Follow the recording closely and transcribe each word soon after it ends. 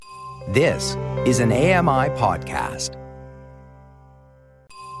This is an AMI podcast.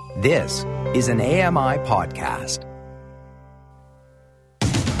 This is an AMI podcast.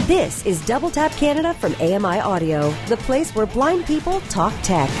 This is Double Tap Canada from AMI Audio, the place where blind people talk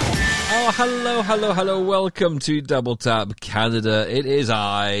tech. Oh, hello. Welcome to Double Tap Canada. It is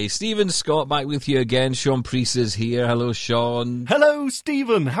I, Stephen Scott, back with you again. Sean Priest is here. Hello, Sean. Hello,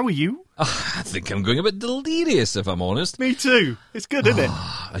 Stephen. How are you? I think I'm going a bit delirious, if I'm honest. Me too. It's good, isn't it?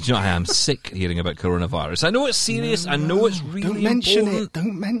 Do you know, I am sick hearing about coronavirus. I know it's serious. I know it's really Don't mention important. it.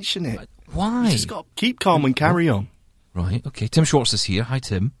 Don't mention it. Why? You just got to keep calm and carry on. Right, okay. Tim Schwartz is here. Hi,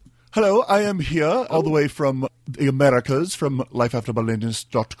 Tim. Hello, I am here all the way from the Americas, from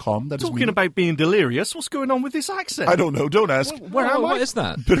lifeafterballoonist.com. That is Talking me. about being delirious, what's going on with this accent? I don't know. Don't ask. Where am I? What is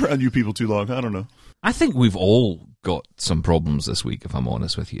that? Been around you people too long. I don't know. I think we've all got some problems this week, if I'm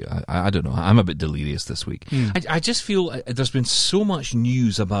honest with you. I don't know. I'm a bit delirious this week. I just feel there's been so much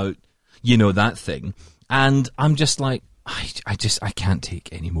news about, that thing. And I'm just like, I can't take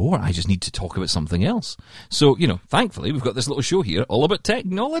any more. I just need to talk about something else. So, thankfully, we've got this little show here all about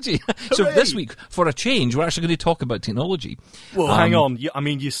technology. So this week, for a change, we're actually going to talk about technology. Well, hang on.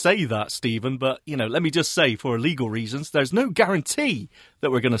 You say that, Stephen, but, let me just say, for legal reasons, there's no guarantee that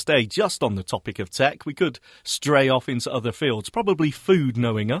we're going to stay just on the topic of tech. We could stray off into other fields, probably food,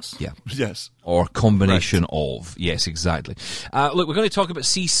 knowing us. Yeah. Yes. Or combination of. Yes, exactly. Look, we're going to talk about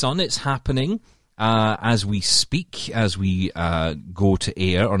CSUN. It's happening. As we speak, as we go to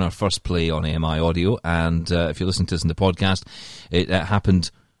air on our first play on AMI Audio, and if you're listening to this in the podcast, it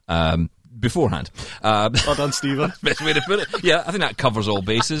happened beforehand. Well done, Stephen. Best way to put it. Yeah, I think that covers all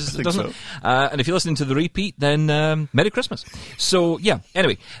bases, doesn't it? so. And if you're listening to the repeat, then Merry Christmas. So, yeah,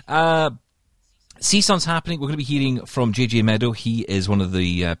 anyway, CSUN's happening. We're going to be hearing from JJ Meadow. He is one of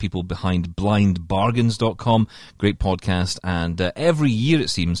the people behind blindbargains.com. Great podcast. And every year,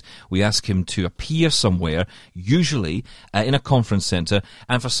 it seems, we ask him to appear somewhere, usually in a conference centre.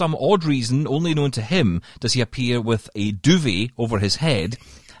 And for some odd reason, only known to him, does he appear with a duvet over his head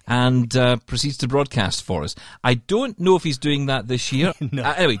and proceeds to broadcast for us. I don't know if he's doing that this year. No.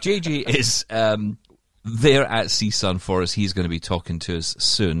 Anyway, JJ is there at CSUN for us. He's going to be talking to us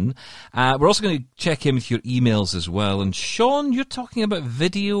soon. We're also going to check in with your emails as well. And Sean, you're talking about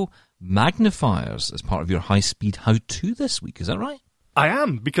video magnifiers as part of your high-speed how-to this week. Is that right? I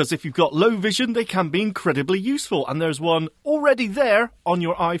am, because if you've got low vision, they can be incredibly useful. And there's one already there on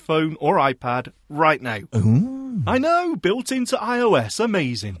your iPhone or iPad right now. Ooh. I know, built into iOS.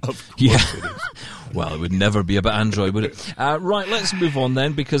 Amazing. Of course Yeah. it is. Well, it would never be about Android, would it? Right, let's move on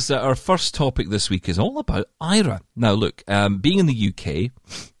then, because our first topic this week is all about Aira. Now, look, being in the UK,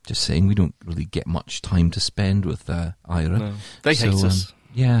 just saying, we don't really get much time to spend with Aira. No. They hate us.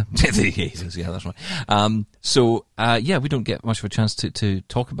 Yeah, they hate us, yeah, that's right. We don't get much of a chance to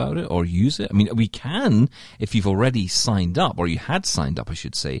talk about it or use it. I mean, we can, if you've already signed up, or you had signed up, I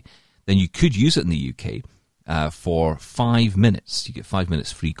should say, then you could use it in the UK. For 5 minutes. You get 5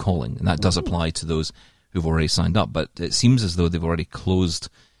 minutes free calling, and that does apply to those who've already signed up, but it seems as though they've already closed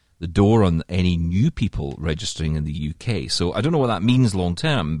the door on any new people registering in the UK. So I don't know what that means long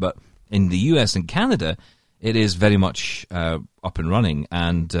term, but in the US and Canada, it is very much up and running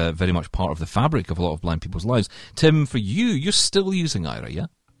and very much part of the fabric of a lot of blind people's lives. Tim, for you, you're still using Aira, yeah?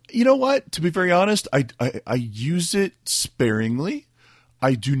 You know what? To be very honest, I use it sparingly.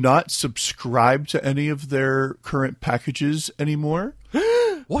 I do not subscribe to any of their current packages anymore.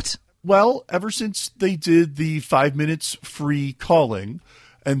 What? Well, ever since they did the 5 minutes free calling,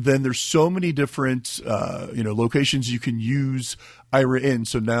 and then there's so many different locations you can use Aira in.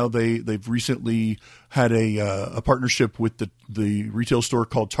 So now they've recently had a partnership with the retail store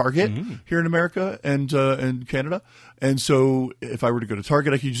called Target here in America and Canada. And so if I were to go to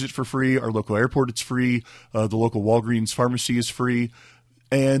Target, I could use it for free. Our local airport, it's free. The local Walgreens pharmacy is free.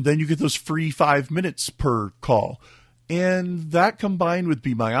 And then you get those free 5 minutes per call. And that combined with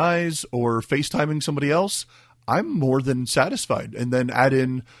Be My Eyes or FaceTiming somebody else, I'm more than satisfied. And then add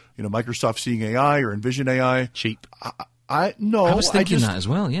in, Microsoft Seeing AI or Envision AI. Cheap. I was thinking that as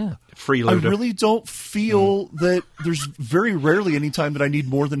well, yeah. Freeloader. I really don't feel that there's very rarely any time that I need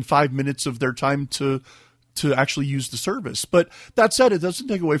more than 5 minutes of their time to actually use the service. But that said, it doesn't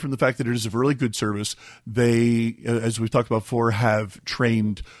take away from the fact that it is a really good service. They, as we've talked about before, have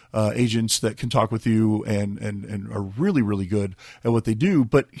trained agents that can talk with you and are really, really good at what they do.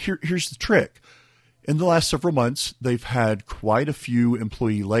 But here's the trick. In the last several months, they've had quite a few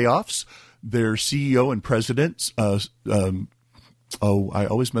employee layoffs. Their CEO and president, I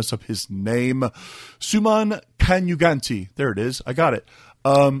always mess up his name, Suman Kanyuganti. There it is. I got it.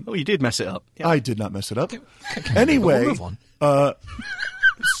 You did mess it up. Yeah. I did not mess it up. Anyway, We'll move on.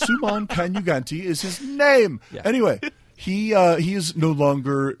 Suman Kanyuganti is his name. Yeah. Anyway, he is no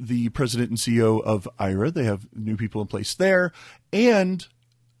longer the president and CEO of Aira. They have new people in place there, and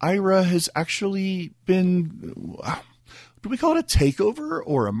Aira has actually been. Do we call it a takeover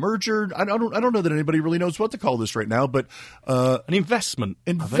or a merger? I don't know that anybody really knows what to call this right now, but an investment.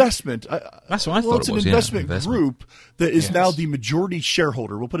 Investment. That's what I thought it's it was. an investment investment group that is now the majority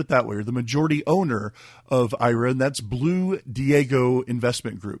shareholder. We'll put it that way, or the majority owner of Aira, and that's Blue Diego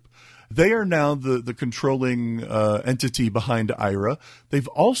Investment Group. They are now the controlling entity behind Aira. They've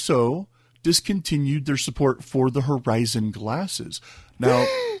also discontinued their support for the Horizon glasses. Now,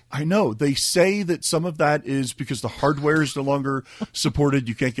 I know they say that some of that is because the hardware is no longer supported.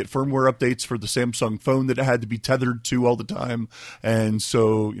 You can't get firmware updates for the Samsung phone that it had to be tethered to all the time. And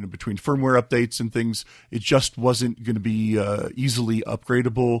so, between firmware updates and things, it just wasn't going to be easily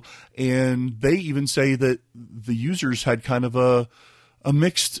upgradable. And they even say that the users had kind of a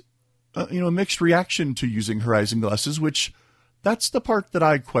mixed reaction to using Horizon glasses, which that's the part that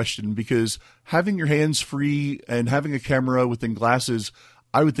I question, because having your hands free and having a camera within glasses,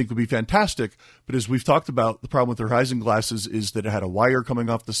 I would think would be fantastic. But as we've talked about, the problem with the Horizon glasses is that it had a wire coming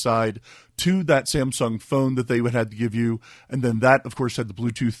off the side to that Samsung phone that they would have to give you. And then that, of course, had the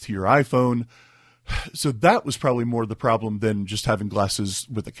Bluetooth to your iPhone. So that was probably more the problem than just having glasses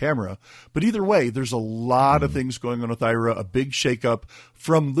with a camera. But either way, there's a lot of things going on with Aira, a big shakeup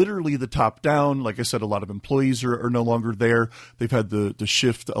from literally the top down. Like I said, a lot of employees are no longer there. They've had to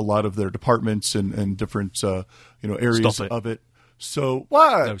shift a lot of their departments and different areas of it. So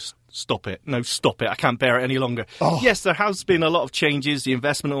what? No, stop it. No, stop it. I can't bear it any longer. Oh. Yes, there has been a lot of changes, the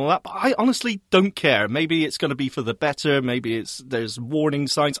investment and all that, but I honestly don't care. Maybe it's going to be for the better. Maybe there's warning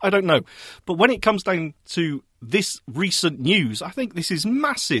signs. I don't know. But when it comes down to this recent news, I think this is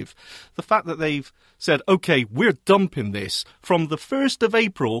massive. The fact that they've said, okay, we're dumping this. From the 1st of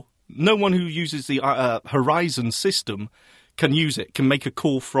April, no one who uses the Horizon system can use it, can make a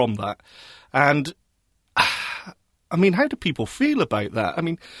call from that. And I mean, how do people feel about that? I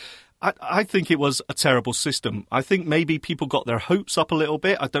mean, I think it was a terrible system. I think maybe people got their hopes up a little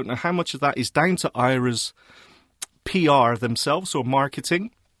bit. I don't know how much of that is down to Aira's PR themselves or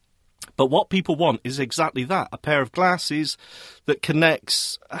marketing. But what people want is exactly that, a pair of glasses that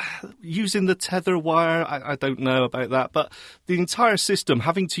connects using the tether wire. I don't know about that. But the entire system,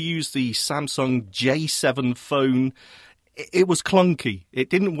 having to use the Samsung J7 phone, it was clunky. It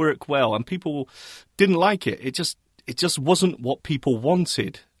didn't work well and people didn't like it. It just wasn't what people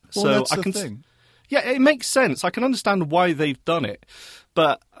wanted. Well, so that's I the can thing. Yeah, it makes sense. I can understand why they've done it,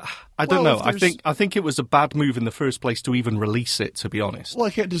 but I don't know. I think it was a bad move in the first place to even release it, to be honest. Well,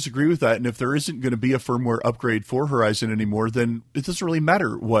 I can't disagree with that. And if there isn't going to be a firmware upgrade for Horizon anymore, then it doesn't really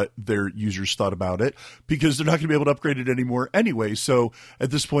matter what their users thought about it, because they're not going to be able to upgrade it anymore anyway. So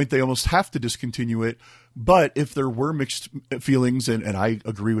at this point, they almost have to discontinue it. But if there were mixed feelings, and I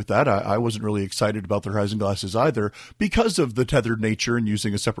agree with that, I wasn't really excited about the Horizon glasses either because of the tethered nature and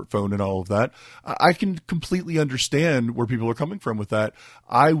using a separate phone and all of that. I can completely understand where people are coming from with that.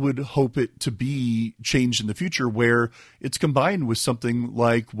 I would hope it to be changed in the future where it's combined with something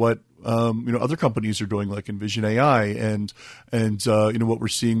like what other companies are doing, like Envision AI and what we're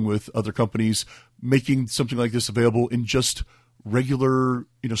seeing with other companies making something like this available in just regular,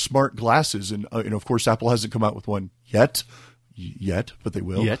 smart glasses. And, of course, Apple hasn't come out with one yet, but they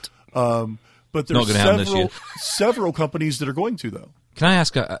will. But there's several companies that are going to, though. Can I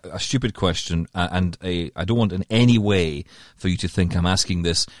ask a stupid question? I don't want in any way for you to think I'm asking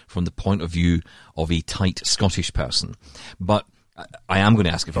this from the point of view of a tight Scottish person, but I am going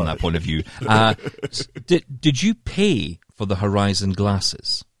to ask it from that point of view. Did you pay for the Horizon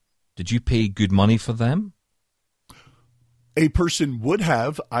glasses? Did you pay good money for them? A person would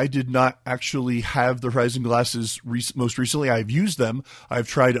have. I did not actually have the Horizon glasses most recently. I've used them. I've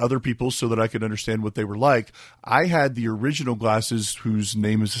tried other people so that I could understand what they were like. I had the original glasses whose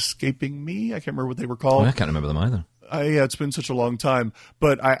name is escaping me. I can't remember what they were called. I can't remember them either. Yeah, it's been such a long time.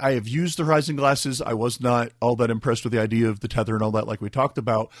 But I have used the Horizon glasses. I was not all that impressed with the idea of the tether and all that like we talked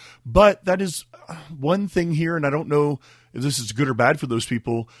about. But that is one thing here, and I don't know if this is good or bad for those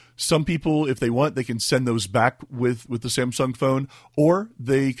people. Some people, if they want, they can send those back with the Samsung phone, or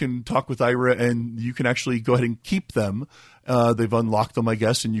they can talk with Aira and you can actually go ahead and keep them. They've unlocked them, I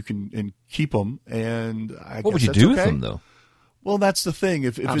guess, and you can keep them. And what would you do with them, though? Well, that's the thing.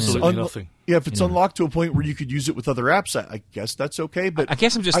 If it's nothing. Yeah, if it's unlocked to a point where you could use it with other apps, I guess that's okay. But I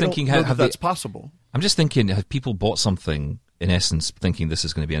guess I'm just thinking how that's possible. I'm just thinking, have people bought something in essence thinking this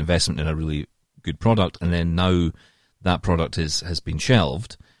is going to be an investment in a really good product, and then now that product has been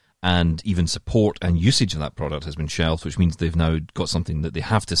shelved, and even support and usage of that product has been shelved, which means they've now got something that they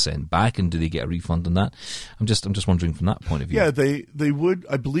have to send back, and do they get a refund on that? I'm just wondering from that point of view. Yeah, they would.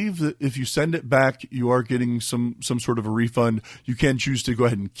 I believe that if you send it back, you are getting some sort of a refund. You can choose to go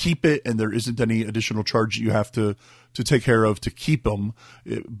ahead and keep it, and there isn't any additional charge that you have to take care of to keep them.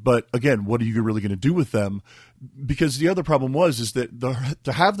 But again, what are you really going to do with them? Because the other problem is that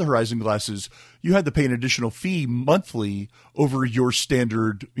to have the Horizon glasses, you had to pay an additional fee monthly over your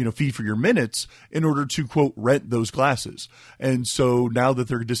standard, fee for your minutes in order to, quote, rent those glasses. And so now that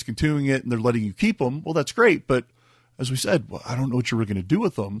they're discontinuing it and they're letting you keep them, well, that's great. But as we said, well, I don't know what you're going to do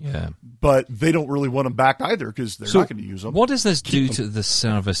with them. Yeah. But they don't really want them back either because they're not going to use them. What does this do to the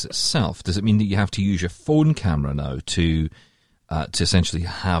service itself? Does it mean that you have to use your phone camera now to essentially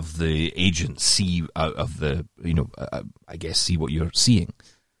have the agent see out of the, I guess, see what you're seeing?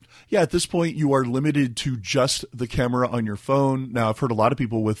 Yeah, at this point, you are limited to just the camera on your phone. Now, I've heard a lot of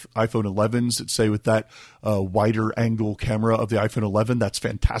people with iPhone 11s that say with that wider angle camera of the iPhone 11, that's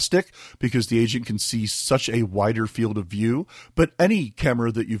fantastic because the agent can see such a wider field of view. But any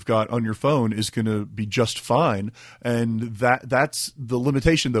camera that you've got on your phone is going to be just fine. And that's the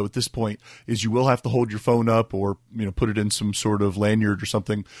limitation, though, at this point, is you will have to hold your phone up or put it in some sort of lanyard or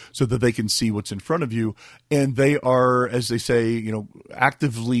something so that they can see what's in front of you. And they are, as they say,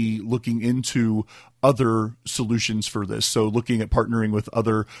 actively looking into other solutions for this. So looking at partnering with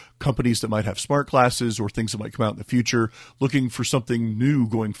other companies that might have smart glasses or things that might come out in the future, looking for something new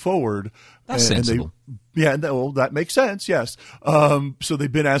going forward. That's sensible. That makes sense. Yes. So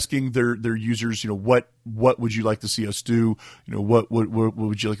they've been asking their users, what would you like to see us do? What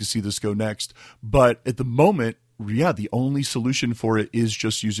would you like to see this go next? But at the moment, the only solution for it is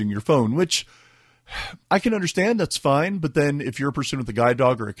just using your phone, which I can understand, that's fine. But then if you're a person with a guide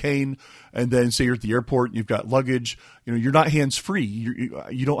dog or a cane, and then say you're at the airport and you've got luggage, you're not hands free.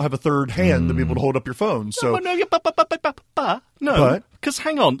 You don't have a third hand to be able to hold up your phone. So no, because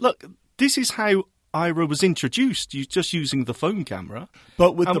hang on, look, this is how Aira was introduced. You just using the phone camera,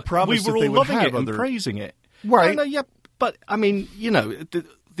 but with the promise we were that they all would loving have it and praising it, right? But I mean,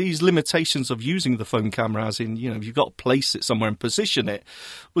 these limitations of using the phone camera, as in, you've got to place it somewhere and position it,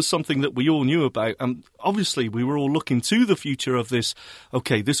 was something that we all knew about. And obviously, we were all looking to the future of this.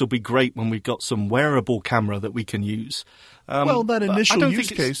 Okay, this will be great when we've got some wearable camera that we can use. That initial use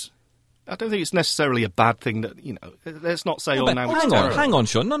case. I don't think it's necessarily a bad thing that, let's not say, now it's terrible. Hang on,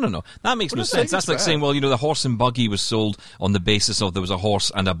 Sean. No. That makes no sense. That's like saying, well, the horse and buggy was sold on the basis of there was a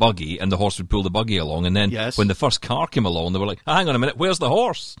horse and a buggy, and the horse would pull the buggy along. And then when the first car came along, they were like, hang on a minute, where's the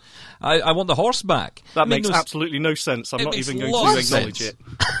horse? I want the horse back. That makes absolutely no sense. I'm not even going to acknowledge it.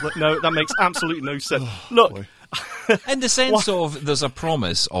 No, that makes absolutely no sense. Look. In the sense of there's a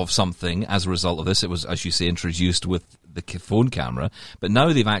promise of something as a result of this. It was, as you say, introduced with the phone camera, but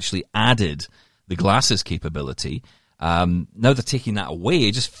now they've actually added the glasses capability. Now they're taking that away.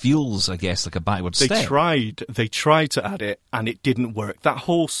 It just feels, I guess, like a backward step. They tried to add it, and it didn't work. That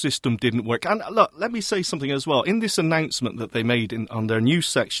whole system didn't work. And look, let me say something as well. In this announcement that they made on their news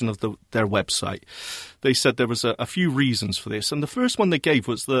section of their website, they said there was a few reasons for this. And the first one they gave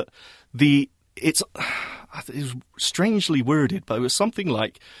was that it was strangely worded, but it was something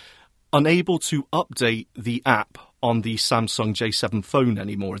like unable to update the app on the Samsung J7 phone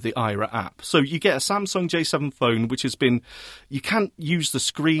anymore, the Aira app. So you get a Samsung J7 phone, which has been, you can't use the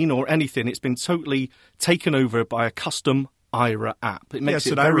screen or anything. It's been totally taken over by a custom Aira app. It makes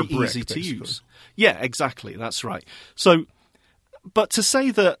it very easy to use. Yeah, exactly. That's right. So, but to say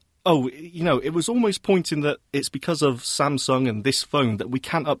that, it was almost pointing that it's because of Samsung and this phone that we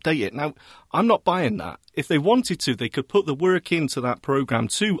can't update it. Now, I'm not buying that. If they wanted to, they could put the work into that program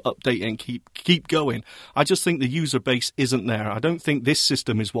to update it and keep going. I just think the user base isn't there. I don't think this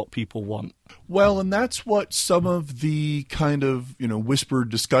system is what people want. Well, and that's what some of the kind of, whispered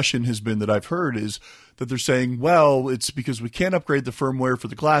discussion has been that I've heard is that they're saying, well, it's because we can't upgrade the firmware for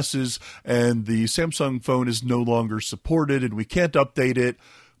the glasses and the Samsung phone is no longer supported and we can't update it.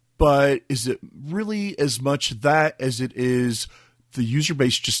 But is it really as much that as it is the user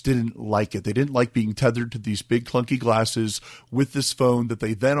base just didn't like it? They didn't like being tethered to these big clunky glasses with this phone that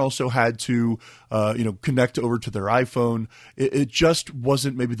they then also had to, connect over to their iPhone. It just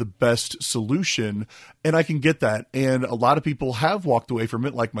wasn't maybe the best solution. And I can get that. And a lot of people have walked away from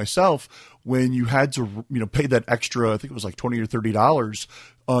it, like myself, when you had to, pay that extra, I think it was like $20 or $30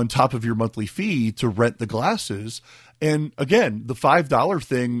 on top of your monthly fee to rent the glasses. And again, the $5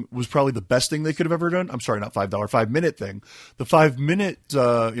 thing was probably the best thing they could have ever done. I'm sorry, not $5, 5-minute thing. The 5-minute,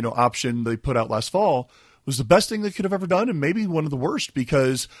 option they put out last fall was the best thing they could have ever done, and maybe one of the worst,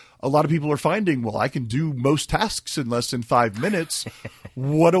 because a lot of people are finding, well, I can do most tasks in less than 5 minutes.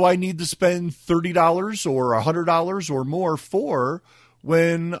 What do I need to spend $30 or $100 or more for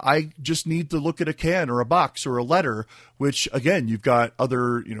when I just need to look at a can or a box or a letter, which, again, you've got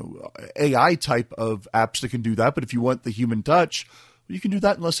other, AI type of apps that can do that. But if you want the human touch, you can do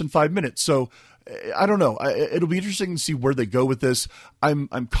that in less than 5 minutes. So I don't know. It'll be interesting to see where they go with this. I'm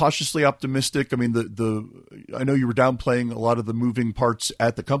cautiously optimistic. I mean, I know you were downplaying a lot of the moving parts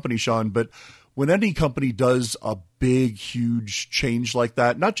at the company, Sean, but when any company does a big, huge change like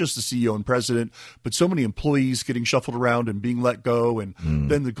that, not just the CEO and president, but so many employees getting shuffled around and being let go, and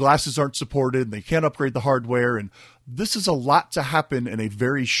then the glasses aren't supported and they can't upgrade the hardware. And this is a lot to happen in a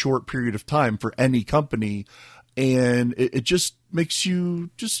very short period of time for any company. And it just makes you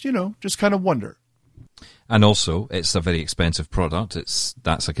just kind of wonder. And also, it's a very expensive product.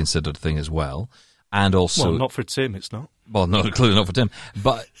 That's a considered thing as well. And also, well, not for Tim, it's not. Well, no, clearly not for Tim.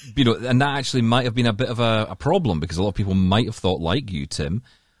 But, and that actually might have been a bit of a problem, because a lot of people might have thought, like you, Tim,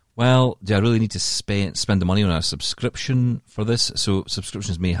 well, do I really need to spend the money on a subscription for this? So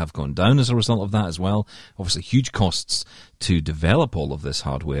subscriptions may have gone down as a result of that as well. Obviously, huge costs to develop all of this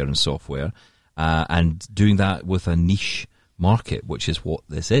hardware and software, and doing that with a niche market, which is what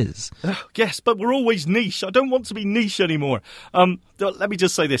this is. Yes, but we're always niche. I don't want to be niche anymore. Let me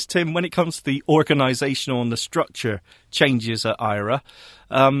just say this, Tim, when it comes to the organizational and the structure changes at Aira,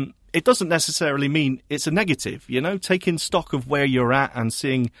 it doesn't necessarily mean it's a negative. Taking stock of where you're at and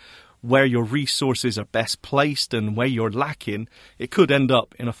seeing where your resources are best placed and where you're lacking, it could end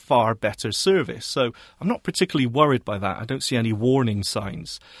up in a far better service. So I'm not particularly worried by that. I don't see any warning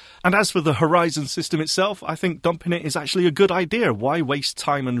signs. And as for the Horizon system itself, I think dumping it is actually a good idea. Why waste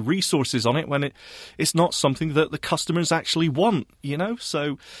time and resources on it when it's not something that the customers actually want,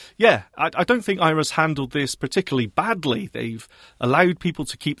 So, yeah, I don't think Aira's handled this particularly badly. They've allowed people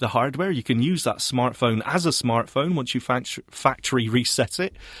to keep the hardware. You can use that smartphone as a smartphone once you factory reset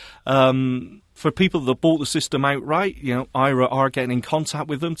it. For people that bought the system outright, Aira are getting in contact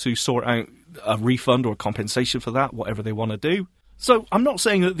with them to sort out a refund or compensation for that, whatever they want to do. So I'm not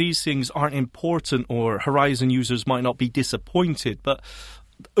saying that these things aren't important or Horizon users might not be disappointed, but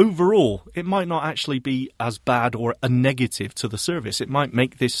overall, it might not actually be as bad or a negative to the service. It might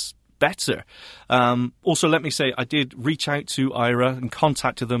make this better. Also, let me say, I did reach out to Aira and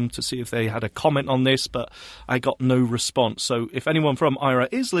contacted them to see if they had a comment on this, but I got no response. So if anyone from Aira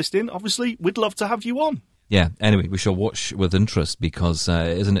is listening, obviously, we'd love to have you on. Yeah, anyway, we shall watch with interest, because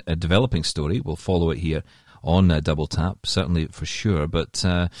it isn't a developing story. We'll follow it here on Double Tap, certainly for sure. But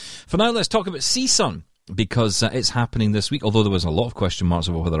for now, let's talk about CSUN, because it's happening this week, although there was a lot of question marks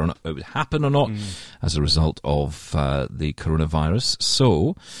over whether or not it would happen or not as a result of the coronavirus.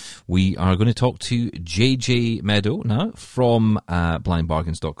 So we are going to talk to JJ Meadow now from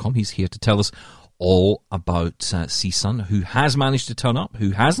blindbargains.com. He's here to tell us all about CSUN, who has managed to turn up,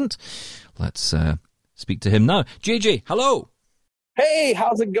 who hasn't. Let's speak to him now. JJ, hello. Hey,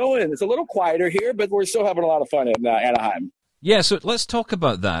 how's it going? It's a little quieter here, but we're still having a lot of fun in Anaheim. Yeah, so let's talk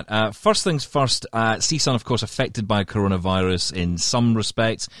about that. First things first, CSUN, of course, affected by coronavirus in some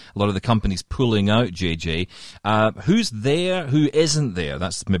respects. A lot of the companies pulling out, JJ. Who's there? Who isn't there?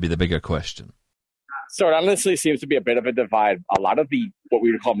 That's maybe the bigger question. So it honestly seems to be a bit of a divide. A lot of the, what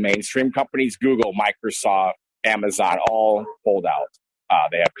we would call mainstream companies, Google, Microsoft, Amazon, all pulled out.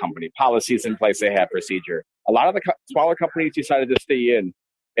 They have company policies in place. They have procedure. A lot of the smaller companies decided to stay in.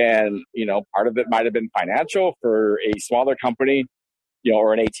 And, part of it might have been financial for a smaller company,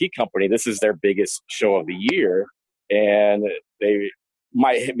 or an AT company. This is their biggest show of the year. And they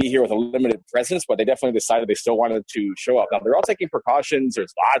might be here with a limited presence, but they definitely decided they still wanted to show up. Now, they're all taking precautions.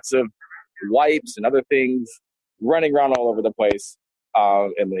 There's lots of wipes and other things running around all over the place.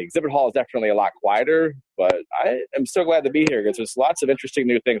 And the exhibit hall is definitely a lot quieter, but I am so glad to be here because there's lots of interesting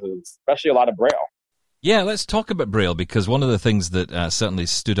new things, especially a lot of Braille. Yeah, let's talk about Braille, because one of the things that certainly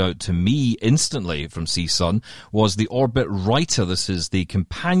stood out to me instantly from CSUN was the Orbit Writer. This is the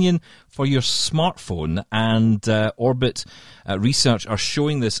companion for your smartphone, and Orbit Research are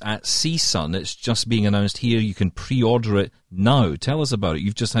showing this at CSUN. It's just being announced here. You can pre-order it now. Tell us about it.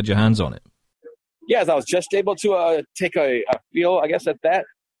 You've just had your hands on it. Yes, I was just able to take a feel, I guess, at that.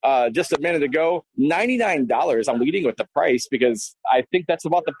 Just a minute ago, $99. I'm leading with the price because I think that's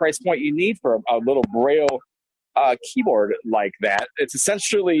about the price point you need for a little Braille keyboard like that. It's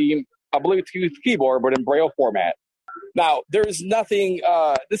essentially a Bluetooth keyboard, but in Braille format. Now, there's nothing,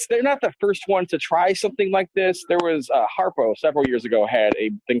 they're not the first one to try something like this. There was Harpo several years ago had a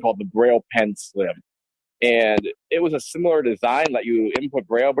thing called the Braille Pen Slim. And it was a similar design, let you input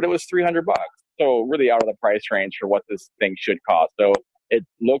Braille, but it was $300. So really out of the price range for what this thing should cost. So it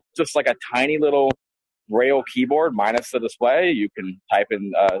looked just like a tiny little Braille keyboard minus the display. You can type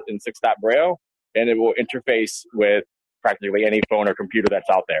in 6-dot Braille, and it will interface with practically any phone or computer that's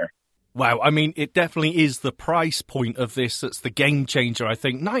out there. Wow, I mean, it definitely is the price point of this that's the game changer, I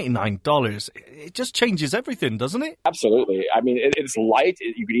think. $99, it just changes everything, doesn't it? Absolutely. I mean, it's light.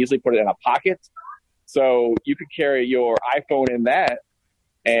 You could easily put it in a pocket. So you could carry your iPhone in that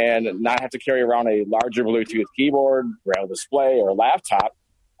and not have to carry around a larger Bluetooth keyboard, Braille display, or laptop,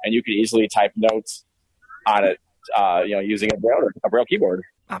 and you could easily type notes on it, using a Braille keyboard.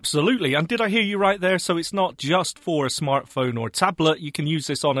 Absolutely. And did I hear you right there? So it's not just for a smartphone or tablet. You can use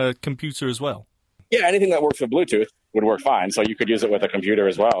this on a computer as well. Yeah, anything that works with Bluetooth would work fine. So you could use it with a computer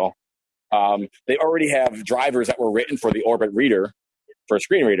as well. They already have drivers that were written for the Orbit Reader for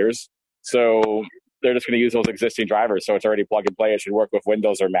screen readers. So they're just going to use those existing drivers. So it's already plug and play. It should work with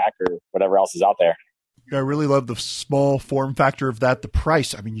Windows or Mac or whatever else is out there. I really love the small form factor of that. The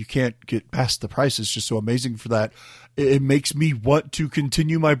price, I mean, you can't get past the price. It's just so amazing for that. It makes me want to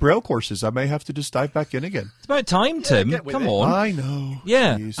continue my Braille courses. I may have to just dive back in again. It's about time, Tim. Come on. I know.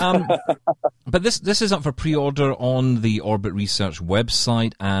 Yeah. But this is up for pre-order on the Orbit Research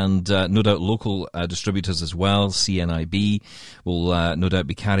website, and no doubt local distributors as well. CNIB will no doubt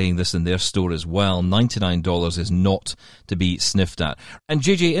be carrying this in their store as well. $99 is not to be sniffed at. And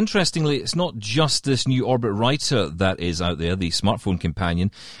JJ, interestingly, it's not just this new Orbit Writer that is out there, the smartphone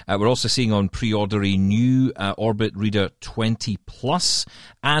companion. We're also seeing on pre-order a new Orbit Reader 20 Plus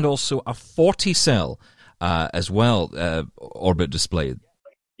and also a 40 cell as well, Orbit display.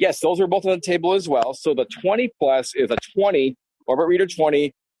 Yes, those are both on the table as well. So the 20 Plus is a 20, Orbit Reader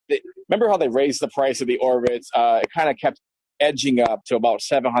 20. Remember how they raised the price of the Orbits? It kind of kept edging up to about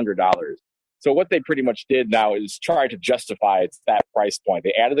 $700. So what they pretty much did now is try to justify that price point.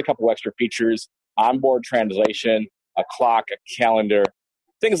 They added a couple extra features, onboard translation, a clock, a calendar,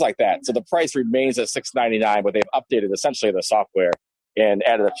 things like that. So the price remains at $699, but they've updated essentially the software and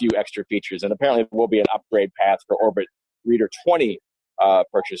added a few extra features. And apparently there will be an upgrade path for Orbit Reader 20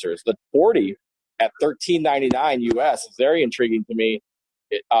 purchasers. The 40 at $13.99 US is very intriguing to me.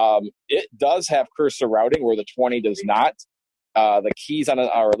 It does have cursor routing where the 20 does not. The keys on it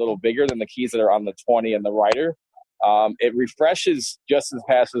are a little bigger than the keys that are on the 20 and the Writer. It refreshes just as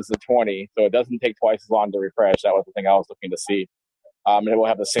fast as the 20, so it doesn't take twice as long to refresh. That was the thing I was looking to see. And it will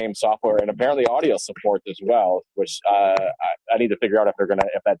have the same software and apparently audio support as well, which I need to figure out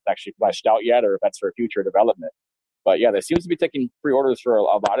if that's actually fleshed out yet or if that's for future development. But yeah, they seem to be taking pre-orders for a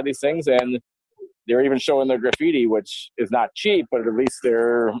lot of these things, and they're even showing their graffiti, which is not cheap, but at least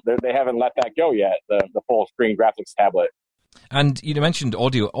they haven't let that go yet. The full screen graphics tablet. And you mentioned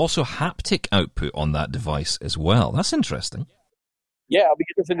audio, also haptic output on that device as well. That's interesting. Yeah, I'll be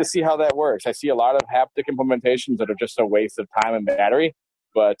interested to see how that works. I see a lot of haptic implementations that are just a waste of time and battery,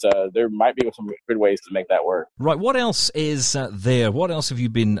 but there might be some good ways to make that work. Right, what else is there? What else have you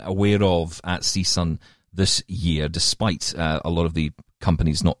been aware of at CSUN this year, despite a lot of the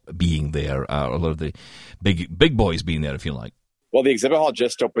companies not being there, a lot of the big boys being there, if you like? Well, the exhibit hall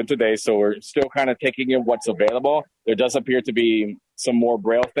just opened today, so we're still kind of taking in what's available. There does appear to be some more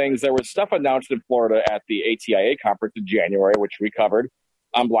Braille things. There was stuff announced in Florida at the ATIA conference in January, which we covered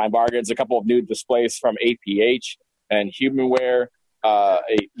on Blind Bargains. A couple of new displays from APH and Humanware,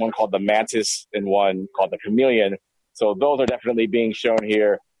 one called the Mantis and one called the Chameleon. So those are definitely being shown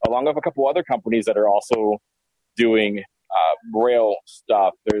here, along with a couple other companies that are also doing Braille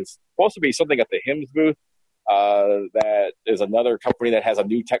stuff. There's supposed to be something at the HIMSS booth. That is another company that has a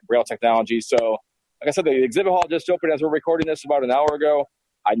new Braille technology. So, like I said, the exhibit hall just opened as we're recording this about an hour ago.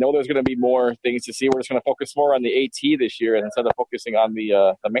 I know there's going to be more things to see. We're just going to focus more on the AT this year instead of focusing on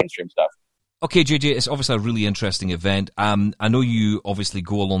the mainstream stuff. Okay, JJ, it's obviously a really interesting event. I know you obviously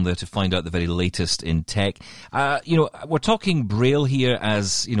go along there to find out the very latest in tech. We're talking Braille here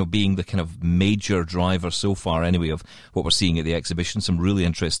as, being the kind of major driver so far anyway of what we're seeing at the exhibition. Some really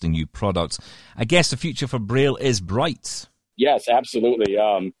interesting new products. I guess the future for Braille is bright. Yes, absolutely.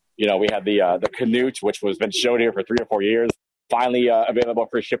 We had the Canute, which has been shown here for 3 or 4 years, finally available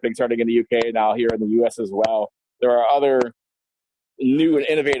for shipping starting in the UK, now here in the US as well. There are other new and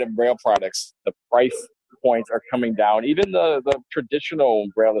innovative Braille products. The price points are coming down. Even the traditional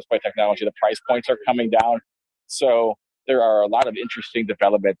Braille display technology, the price points are coming down. So there are a lot of interesting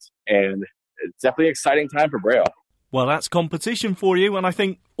developments, and it's definitely an exciting time for Braille. Well, that's competition for you, and I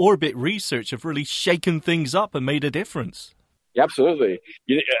think Orbit Research have really shaken things up and made a difference. Yeah, absolutely.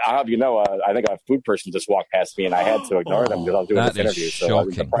 I think a food person just walked past me, and I had to ignore them because I was doing this interview.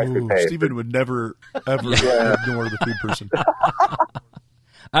 Shocking. So the price we paid. Stephen would never, ever ignore the food person.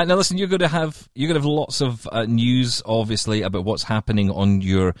 Now, listen, you're going to have lots of news, obviously, about what's happening on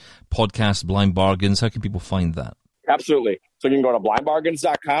your podcast, Blind Bargains. How can people find that? Absolutely. So you can go to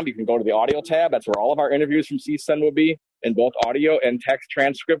blindbargains.com. You can go to the audio tab. That's where all of our interviews from CSUN will be in both audio and text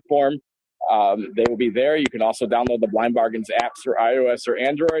transcript form. They will be there. You can also download the Blind Bargains apps for iOS or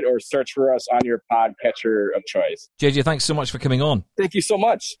Android, or search for us on your podcatcher of choice. JJ, thanks so much for coming on. Thank you so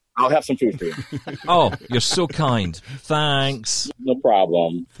much. I'll have some food for you. Oh, you're so kind. Thanks. No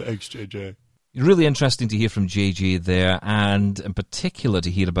problem. Thanks, JJ. Really interesting to hear from JJ there, and in particular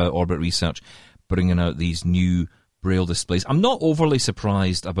to hear about Orbit Research bringing out these new Braille displays. I'm not overly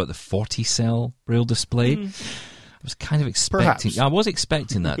surprised about the 40-cell Braille display. I was kind of expecting... Perhaps. I was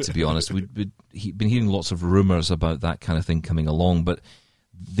expecting that, to be honest. We'd been hearing lots of rumours about that kind of thing coming along, but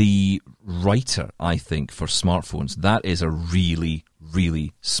the writer, I think, for smartphones, that is a really,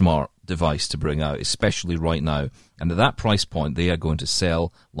 really smart device to bring out, especially right now. And at that price point, they are going to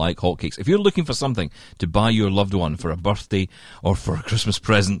sell like hotcakes. If you're looking for something to buy your loved one for a birthday or for a Christmas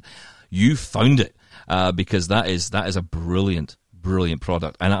present, you found it, because that is a brilliant, brilliant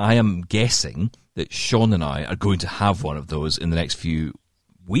product. And I am guessing that Sean and I are going to have one of those in the next few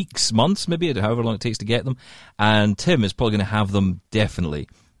weeks, months, maybe, however long it takes to get them. And Tim is probably going to have them definitely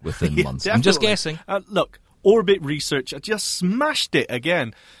within months. Definitely. I'm just guessing. Look, Orbit Research just smashed it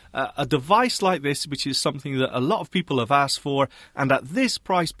again. A device like this, which is something that a lot of people have asked for, and at this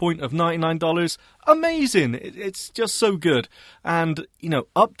price point of $99, amazing. It's just so good. And,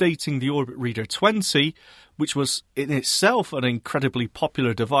 updating the Orbit Reader 20, which was in itself an incredibly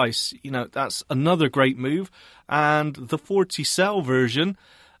popular device, that's another great move. And the 40-cell version,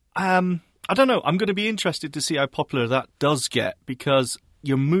 I don't know. I'm going to be interested to see how popular that does get, because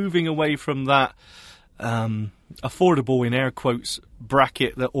you're moving away from that affordable, in air quotes,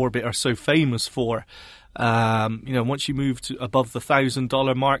 bracket that Orbit are so famous for. Once you move to above the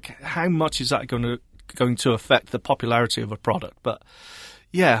 $1,000 mark, how much is that going to affect the popularity of a product? But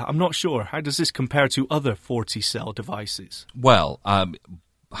yeah, I'm not sure. How does this compare to other 40-cell devices? Well,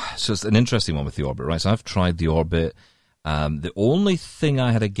 so it's an interesting one with the Orbit, right? So I've tried the Orbit. The only thing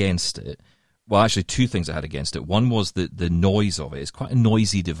I had against it, well, actually two things I had against it. One was the noise of it. It's quite a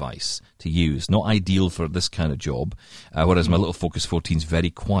noisy device to use, not ideal for this kind of job, whereas my little Focus 14 is very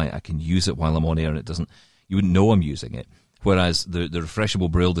quiet. I can use it while I'm on air and you wouldn't know I'm using it. Whereas the refreshable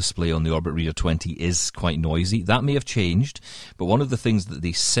Braille display on the Orbit Reader 20 is quite noisy. That may have changed, but one of the things that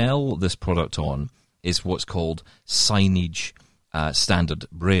they sell this product on is what's called signage standard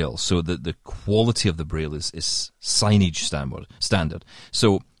Braille. So the quality of the Braille is signage standard.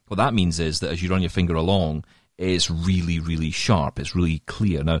 So what that means is that as you run your finger along, it's really, really sharp. It's really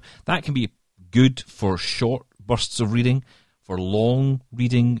clear. Now, that can be good for short bursts of reading. For long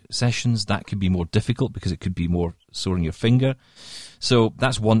reading sessions, that could be more difficult because it could be more sore on your finger. So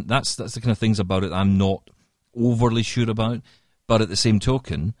that's one. That's the kind of things about it I'm not overly sure about. But at the same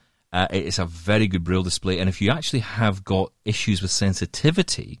token, it's a very good Braille display. And if you actually have got issues with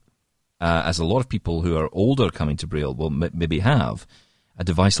sensitivity, as a lot of people who are older coming to Braille will maybe have, a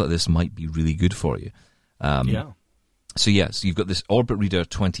device like this might be really good for you. Yeah. So yes, you've got this Orbit Reader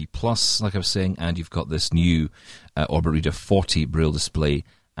 20 Plus, like I was saying, and you've got this new Orbit Reader 40 Braille display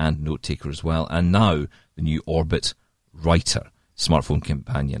and note taker as well. And now the new Orbit Writer smartphone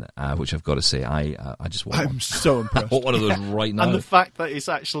companion, which I've got to say, I just want one. I'm so impressed. I want one of those right now. And the fact that it's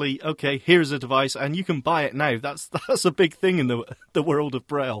actually, okay, here's a device and you can buy it now, that's a big thing in the world of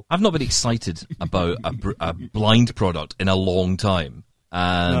Braille. I've not been excited about a blind product in a long time.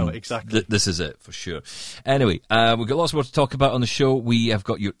 And no, exactly. This is it, for sure. Anyway, we've got lots more to talk about on the show. We have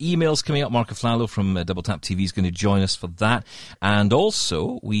got your emails coming up. Mark Aflalo from Double Tap TV is going to join us for that. And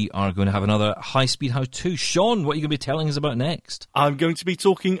also, we are going to have another high-speed how-to. Sean, what are you going to be telling us about next? I'm going to be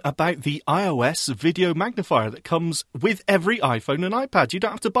talking about the iOS video magnifier that comes with every iPhone and iPad. You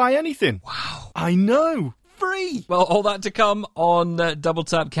don't have to buy anything. Wow. I know. Free. Well, all that to come on Double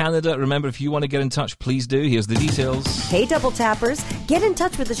Tap Canada. Remember, if you want to get in touch, please do. Here's the details. Hey, Double Tappers, get in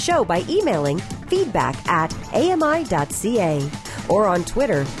touch with the show by emailing feedback@ami.ca or on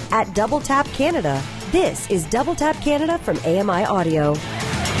Twitter @DoubleTapCanada. This is Double Tap Canada from AMI Audio.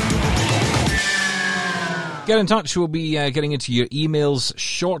 Get in touch. We'll be getting into your emails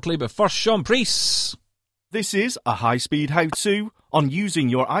shortly. But first, Sean Priest. This is a high-speed how-to on using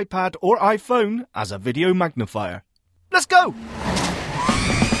your iPad or iPhone as a video magnifier. Let's go!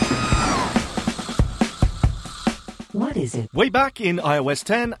 What is it? Way back in iOS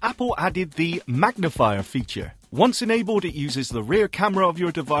 10, Apple added the magnifier feature. Once enabled, it uses the rear camera of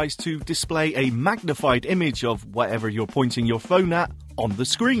your device to display a magnified image of whatever you're pointing your phone at on the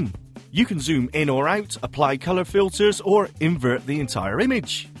screen. You can zoom in or out, apply colour filters, or invert the entire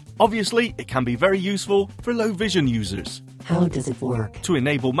image. Obviously, it can be very useful for low vision users. How does it work? To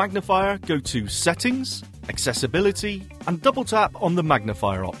enable magnifier, go to Settings, Accessibility, and double tap on the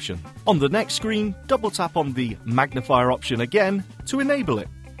magnifier option. On the next screen, double tap on the magnifier option again to enable it.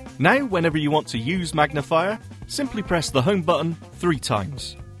 Now, whenever you want to use magnifier, simply press the home button 3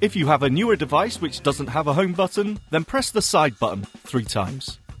 times. If you have a newer device which doesn't have a home button, then press the side button 3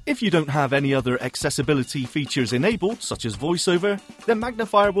 times. If you don't have any other accessibility features enabled, such as VoiceOver, then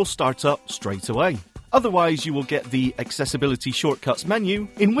magnifier will start up straight away. Otherwise, you will get the accessibility shortcuts menu,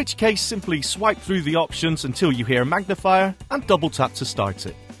 in which case simply swipe through the options until you hear magnifier and double tap to start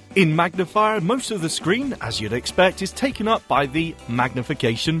it. In magnifier, most of the screen, as you'd expect, is taken up by the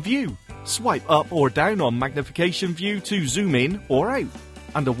magnification view. Swipe up or down on magnification view to zoom in or out,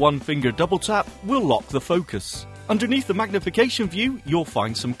 and a one-finger double tap will lock the focus. Underneath the magnification view, you'll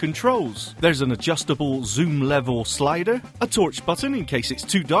find some controls. There's an adjustable zoom level slider, a torch button in case it's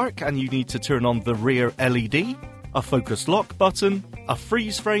too dark and you need to turn on the rear LED, a focus lock button, a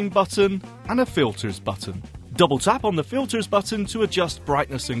freeze frame button, and a filters button. Double tap on the filters button to adjust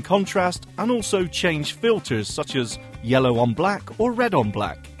brightness and contrast, and also change filters such as yellow on black or red on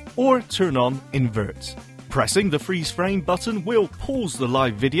black, or turn on invert. Pressing the freeze frame button will pause the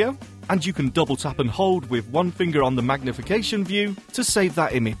live video, and you can double tap and hold with one finger on the magnification view to save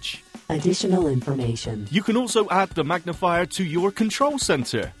that image. Additional information. You can also add the magnifier to your control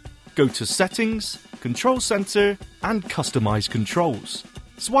center. Go to Settings, Control Center, and Customize Controls.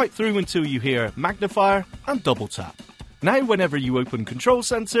 Swipe through until you hear magnifier and double tap. Now, whenever you open Control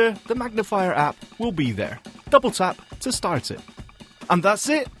Center, the magnifier app will be there. Double tap to start it. And that's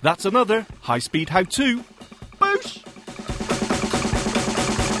it. That's another high-speed how-to. Boosh!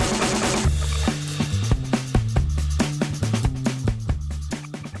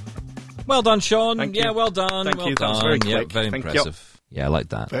 Well done, Sean. Thank you. Well done. Thank well you. That done. was very Yeah, quick. very Thank you. impressive. Yeah, I like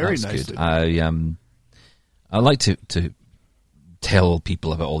that. Very That's nice. good. I like to tell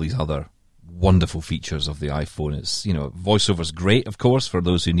people about all these other wonderful features of the iPhone. It's, VoiceOver's great, of course, for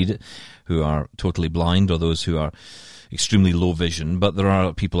those who need it, who are totally blind or those who are extremely low vision, but there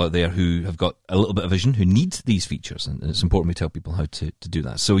are people out there who have got a little bit of vision who need these features, and it's important we tell people how to do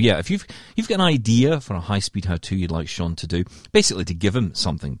that. So yeah, if you've got an idea for a high-speed how-to you'd like Sean to do, basically to give him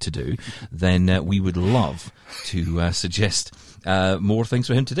something to do, then we would love to suggest more things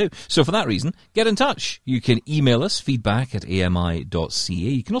for him to do. So for that reason, get in touch. You can email us, feedback@ami.ca.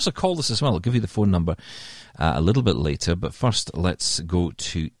 You can also call us as well. I'll give you the phone number a little bit later, but first let's go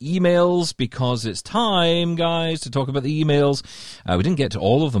to emails, because it's time, guys, to talk about the emails. We didn't get to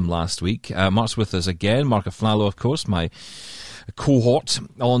all of them last week. Mark's with us again. Mark Aflalo, of course, my cohort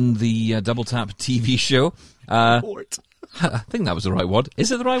on the Double Tap TV show. I think that was the right word.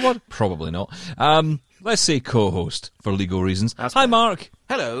 Is it the right word? Probably not. Let's say co-host for legal reasons. Hi, Mark.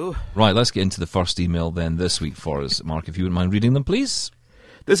 Hello. Right, let's get into the first email then this week for us. Mark, if you wouldn't mind reading them, please.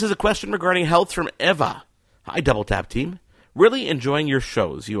 This is a question regarding health from Eva. Hi, Double Tap team. Really enjoying your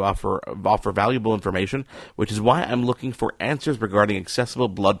shows. You offer valuable information, which is why I'm looking for answers regarding accessible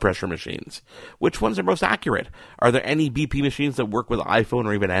blood pressure machines. Which ones are most accurate? Are there any BP machines that work with iPhone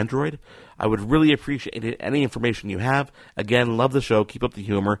or even Android? I would really appreciate any information you have. Again, love the show. Keep up the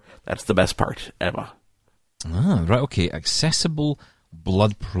humor. That's the best part, Eva. Ah, right, okay. Accessible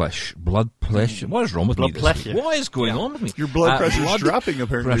blood pressure. What is wrong with me? What is going on with me? Your blood pressure blood is dropping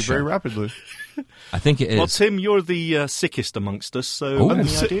apparently pressure. very rapidly. I think it is. Well, Tim, you're the sickest amongst us, so Oh, any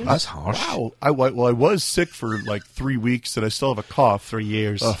sick. ideas? That's harsh. Wow. I was sick for like 3 weeks, and I still have a cough. 3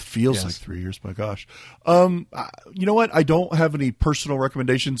 years. Feels Yes. like 3 years. My gosh. You know what? I don't have any personal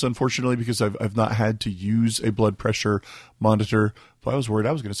recommendations, unfortunately, because I've not had to use a blood pressure monitor. But I was worried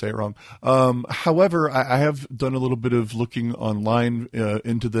I was going to say it wrong. However, I have done a little bit of looking online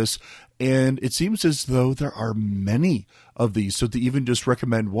into this, and it seems as though there are many of these. So to even just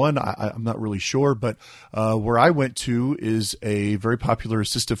recommend one, I'm not really sure. But where I went to is a very popular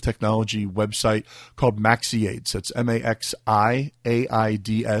assistive technology website called MaxiAids. That's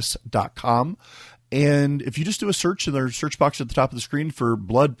MaxiAids.com. And if you just do a search in their search box at the top of the screen for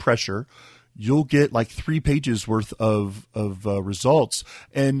blood pressure, you'll get like 3 pages worth of results.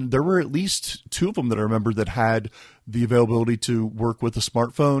 And there were at least 2 of them that I remember that had the availability to work with a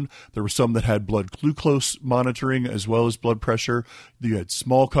smartphone. There were some that had blood glucose monitoring as well as blood pressure. You had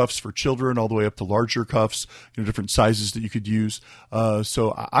small cuffs for children all the way up to larger cuffs, different sizes that you could use.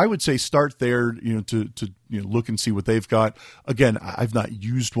 So I would say start there, to look and see what they've got. Again, I've not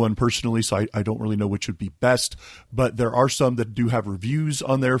used one personally, so I don't really know which would be best, but there are some that do have reviews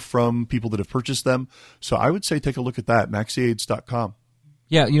on there from people that have purchased them. So I would say take a look at that, MaxiAids.com.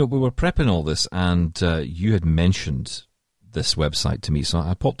 Yeah, we were prepping all this, and you had mentioned this website to me, so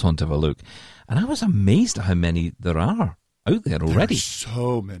I popped on to have a look, and I was amazed at how many there are out there already. There's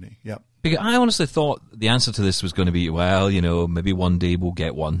so many, yeah. Because I honestly thought the answer to this was going to be, well, maybe one day we'll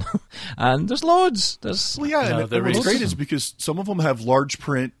get one. And there's loads. Well, yeah, and what's great is because some of them have large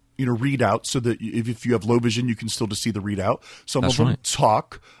print, readouts, so that if you have low vision, you can still just see the readout. Some of them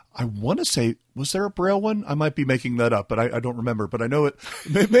talk. I want to say, was there a Braille one? I might be making that up, but I don't remember. But I know it.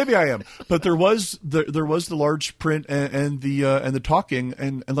 Maybe I am. But there was the large print and the talking,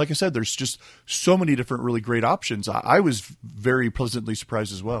 and like I said, there's just so many different really great options. I was very pleasantly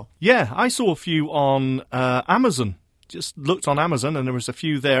surprised as well. Yeah, I saw a few on Amazon. Just looked on Amazon, and there was a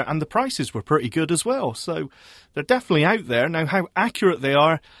few there, and the prices were pretty good as well. So they're definitely out there. Now, how accurate they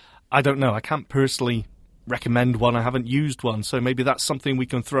are, I don't know. I can't personally recommend one. I haven't used one, so maybe that's something we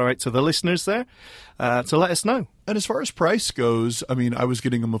can throw out to the listeners there to let us know. And as far as price goes, I mean, I was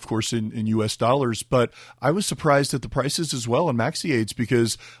getting them, of course, in U.S. dollars, but I was surprised at the prices as well on MaxiAids,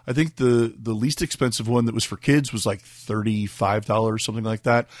 because I think the least expensive one that was for kids was like $35, something like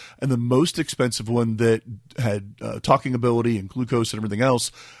that, and the most expensive one that had talking ability and glucose and everything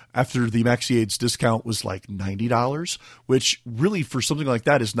else after the MaxiAids discount was like $90, which really for something like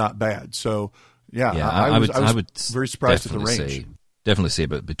that is not bad. So yeah, I was very surprised at the range. Definitely say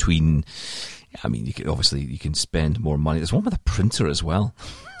about between. I mean, you can spend more money. There's one with a printer as well.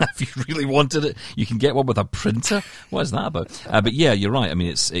 If you really wanted it, you can get one with a printer. What is that about? But yeah, you're right. I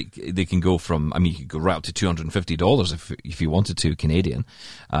mean, they can go from. I mean, you could go right up to $250 if you wanted to, Canadian.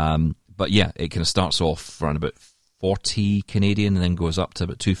 But yeah, it kind of starts off around about 40 Canadian and then goes up to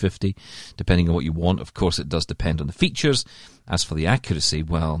about $250, depending on what you want. Of course, it does depend on the features. As for the accuracy,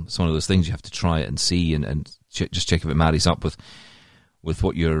 well, it's one of those things you have to try it and see and just check if it marries up with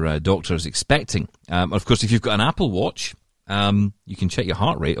what your doctor is expecting. Of course, if you've got an Apple Watch, you can check your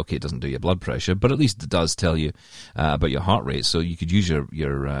heart rate. Okay, it doesn't do your blood pressure, but at least it does tell you about your heart rate. So you could use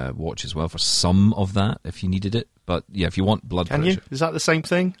your watch as well for some of that if you needed it. But yeah, if you want blood pressure, you? Is that the same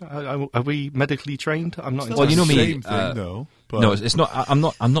thing? Are we medically trained? I'm not. Well, you know me. Same thing, though. But no, it's not.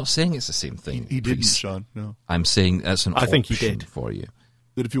 I'm not saying it's the same thing. He didn't, Sean. No, I'm saying that's an option. I think he did for you.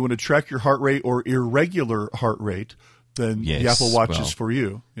 That if you want to track your heart rate or irregular heart rate, then the Apple Watch is for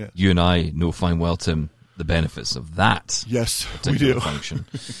you. Yes. You and I know fine well, Tim, the benefits of that. Yes, we do. Function.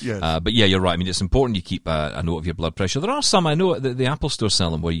 Yes. But yeah, you're right. I mean, it's important you keep a note of your blood pressure. There are some, I know, the Apple Store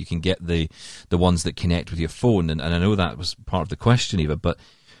sell them where you can get the ones that connect with your phone, and I know that was part of the question, Eva, but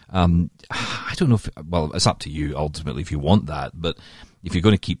I don't know if, well, it's up to you ultimately if you want that, but if you're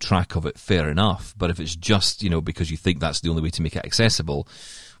going to keep track of it, fair enough. But if it's just, because you think that's the only way to make it accessible,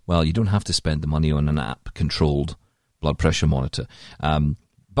 well, you don't have to spend the money on an app-controlled blood pressure monitor.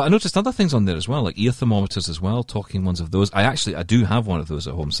 But I noticed other things on there as well, like ear thermometers as well, talking ones of those. I do have one of those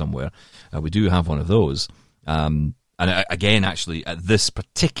at home somewhere. We do have one of those. And again, actually, at this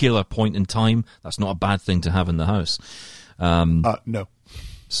particular point in time, that's not a bad thing to have in the house. No.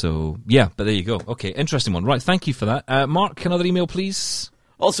 So, yeah, but there you go. Okay, interesting one. Right, thank you for that. Mark, another email, please.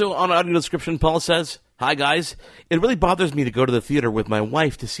 Also, on audio description, Paul says, "Hi, guys. It really bothers me to go to the theater with my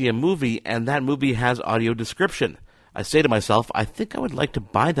wife to see a movie, and that movie has audio description. I say to myself, I think I would like to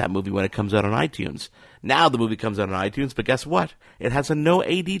buy that movie when it comes out on iTunes. Now the movie comes out on iTunes, but guess what? It has a no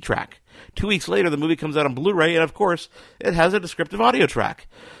AD track. 2 weeks later, the movie comes out on Blu-ray, and of course, it has a descriptive audio track.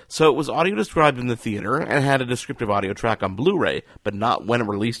 So it was audio described in the theater and had a descriptive audio track on Blu-ray, but not when it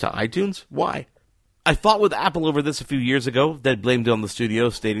released to iTunes? Why? I fought with Apple over this a few years ago. They blamed it on the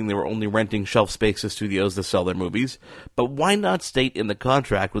studio, stating they were only renting shelf space to studios to sell their movies. But why not state in the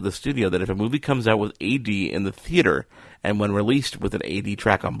contract with the studio that if a movie comes out with AD in the theater and when released with an AD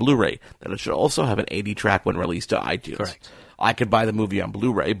track on Blu-ray, then it should also have an AD track when released to iTunes? Correct. I could buy the movie on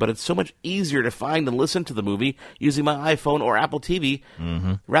Blu-ray, but it's so much easier to find and listen to the movie using my iPhone or Apple TV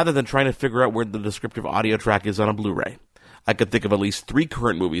rather than trying to figure out where the descriptive audio track is on a Blu-ray. I could think of at least 3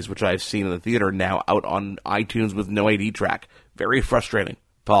 current movies which I've seen in the theater now out on iTunes with no AD track. Very frustrating.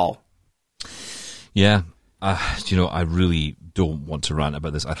 Paul. Yeah. I really don't want to rant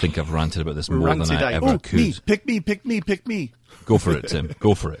about this. I think I've ranted about this more than I ever could. Pick me. Go for it, Tim.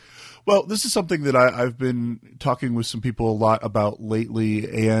 Go for it. Well, this is something that I've been talking with some people a lot about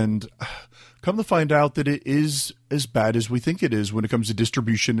lately, and come to find out that it is as bad as we think it is when it comes to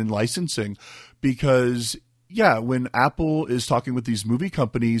distribution and licensing, because yeah, when Apple is talking with these movie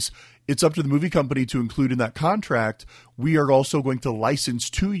companies, it's up to the movie company to include in that contract, we are also going to license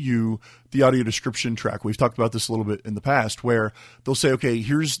to you the audio description track. We've talked about this a little bit in the past, where they'll say, okay,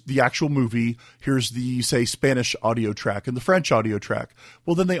 here's the actual movie, here's the, say, Spanish audio track and the French audio track.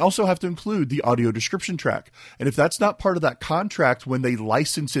 Well, then they also have to include the audio description track. And if that's not part of that contract when they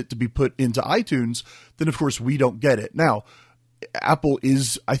license it to be put into iTunes, then of course we don't get it. Now, Apple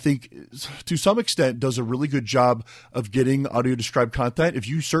is, I think, to some extent, does a really good job of getting audio described content. If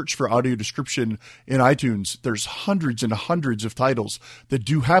you search for audio description in iTunes, there's hundreds and hundreds of titles that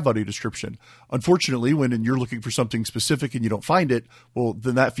do have audio description. Unfortunately, when you're looking for something specific and you don't find it, well,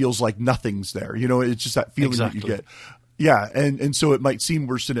 then that feels like nothing's there. You know, it's just that feeling that you get. Yeah, and so it might seem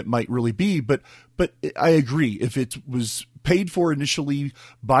worse than it might really be, but I agree. If it was paid for initially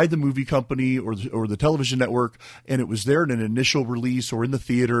by the movie company or the television network, and it was there in an initial release or in the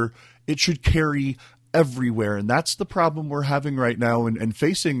theater, it should carry everywhere. And that's the problem we're having right now and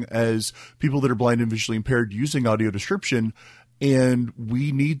facing as people that are blind and visually impaired using audio description. And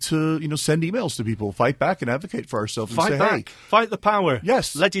we need to, send emails to people, fight back and advocate for ourselves. Fight and say, back. Hey, Fight the power.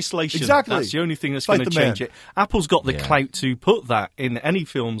 Yes. Legislation. Exactly. That's the only thing that's Fight going to the change man. it. Apple's got the Yeah. clout to put that in any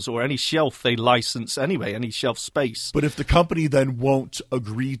films or any shelf they license anyway, any shelf space. But if the company then won't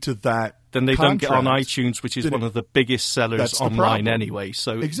agree to that, Then they don't get on contract, iTunes, which is then one of the biggest sellers that's the online problem. anyway.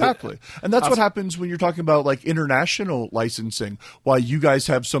 So Exactly. And that's what happens when you're talking about like international licensing, why you guys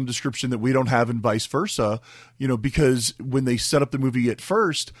have some description that we don't have and vice versa, because when they set up the movie at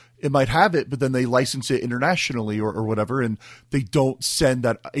first, it might have it, but then they license it internationally or whatever, and they don't send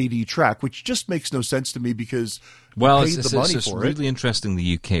that AD track, which just makes no sense to me because Well, you paid it's the money just for really it. interesting, the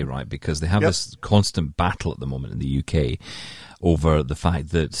UK, right? Because they have Yep. this constant battle at the moment in the UK over the fact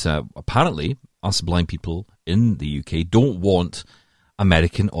that apparently us blind people in the UK don't want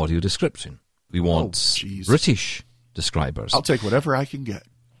American audio description. We want jeez. British describers. I'll take whatever I can get.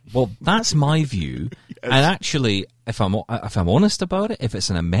 Well, that's my view. And actually, if I'm honest about it, if it's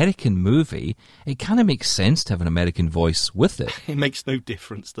an American movie, it kind of makes sense to have an American voice with it. it makes no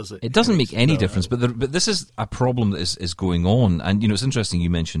difference, does it? It doesn't make any difference, but this is a problem that is going on. And, it's interesting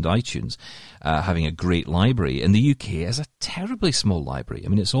you mentioned iTunes having a great library. In the UK, it has a terribly small library. I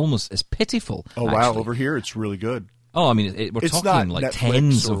mean, it's pitiful. Oh, actually. wow. Over here, it's really good. Oh, I mean, we're It's talking not like Netflix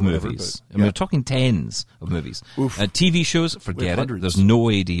tens or of whatever, movies. but, I mean, yeah. we're talking tens of movies. Oof. TV shows, forget it. hundreds. There's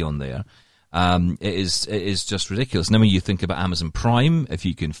no AD on there. It is just ridiculous. And then when you think about Amazon Prime, if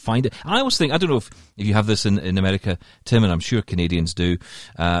you can find it, I always think, I don't know if you have this in America, Tim, and I'm sure Canadians do,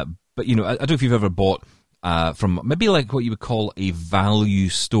 but I don't know if you've ever bought from maybe like what you would call a value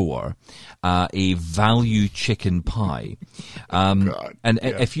store, a value chicken pie.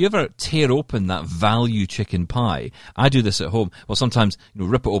 If you ever tear open that value chicken pie, I do this at home. Well, sometimes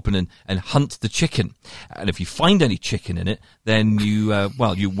rip it open and hunt the chicken, and if you find any chicken in it, then you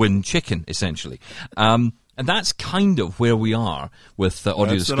win chicken essentially. And that's kind of where we are with audio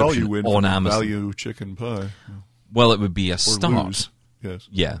That's not all you description win on from Amazon. Value chicken pie. Well, it would be a Or start. lose. Yes.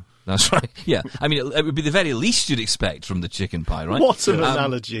 Yeah, that's right. Yeah, I mean, it would be the very least you'd expect from the chicken pie, right? What an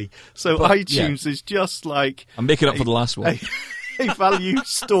analogy. So but, iTunes is just like I'm making up for the last one. a value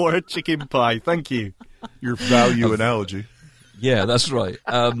store chicken pie. Thank you. Your value analogy. Yeah, that's right.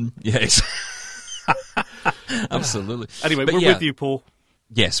 Yes. Absolutely. Anyway, But we're yeah, with you, Paul.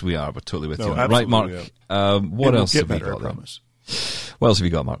 Yes, we are. We're totally with No, you. Right, Mark. absolutely, What It will else get have we better, got? I then? promise. What else have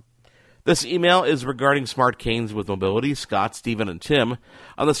you got, Mark? This email is regarding smart canes with mobility. Scott, Stephen, and Tim.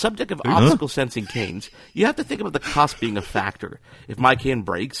 On the subject of obstacle sensing canes, you have to think about the cost being a factor. If my cane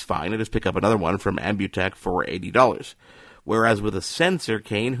breaks, fine, I just pick up another one from Ambutech for $80. Whereas with a sensor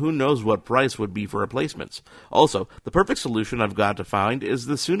cane, who knows what price would be for replacements. Also, the perfect solution I've got to find is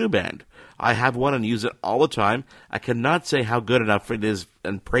the Sunu Band. I have one and use it all the time. I cannot say how good enough it is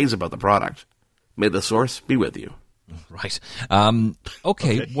and praise about the product. May the source be with you. Right.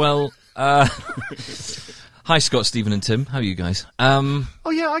 Okay. Well. Hi, Scott, Stephen, and Tim. How are you guys? Oh,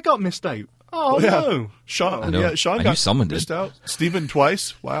 yeah, I got missed out. Oh, Yeah. no. Sean, know. Sean I knew got someone did. missed out. Stephen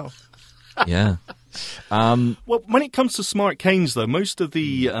twice. Wow. Yeah. Well, when it comes to smart canes, though, most of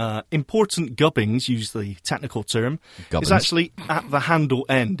the important gubbings, use the technical term, Gubbins. is actually at the handle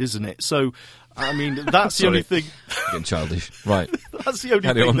end, isn't it? So, I mean, that's the only thing. Getting childish. Right. That's the only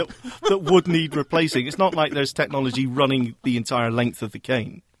Carry thing on. that would need replacing. It's not like there's technology running the entire length of the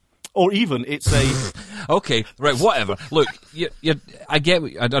cane, or even it's a. Okay. Right. Whatever. Look. I get.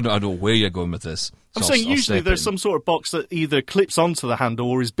 I don't know where you're going with this. I'm So saying I'll usually step there's in. some sort of box that either clips onto the handle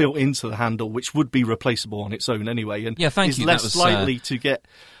or is built into the handle, which would be replaceable on its own anyway, and Yeah, thank is you. less That was, likely to get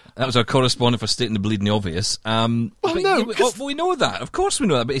That was our correspondent for stating the bleeding obvious. no, we know that. Of course we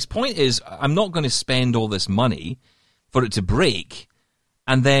know that. But his point is, I'm not going to spend all this money for it to break,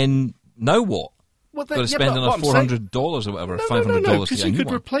 and then now what? Well, Got to spend another $400 or whatever, $500 because to get a you new could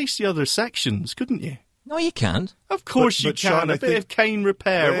one. replace the other sections, couldn't you? No, you can't. Of course you But, can. Sean, A I bit think- of cane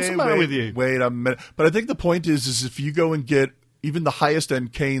repair. What's the matter with you? Wait a minute. But I think the point is if you go and get even the highest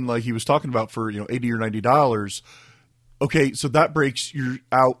end cane like he was talking about for $80 or $90, okay, so that breaks, you're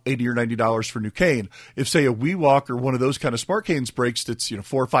out $80 or $90 for new cane. If say a WeWalk or one of those kind of smart canes breaks, that's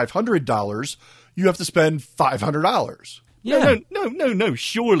 $400 or $500, you have to spend $500. Yeah. No.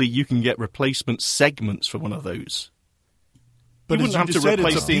 Surely you can get replacement segments for one of those. But You as wouldn't have you to just said, it's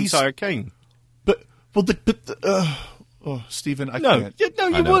replace a the piece- entire cane. Stephen, I No, can't. you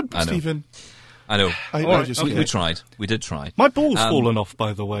I know, would. I know. Stephen, I know. I just we can't. tried. We did try. My ball's fallen off,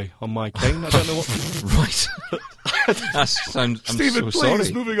 by the way, on my cane. I don't know what. Right. I'm Stephen, so please,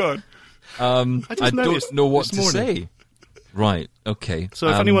 sorry. moving on. I just I noticed don't know what this to morning. say. Right. Okay. So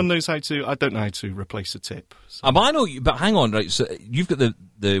if anyone knows how to, I don't know how to replace a tip. So. I know, but hang on. Right. So you've got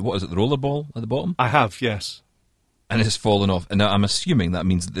the what is it? The roller ball at the bottom, I have, yes. and it's fallen off. And now I'm assuming that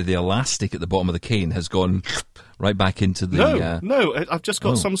means that the elastic at the bottom of the cane has gone right back into the. No, I've just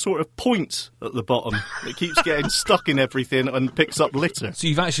got Oh. some sort of point at the bottom that keeps getting stuck in everything and picks up litter. So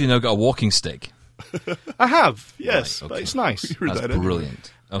you've actually now got a walking stick. I have, yes, Right, but okay. it's nice. That's that anyway.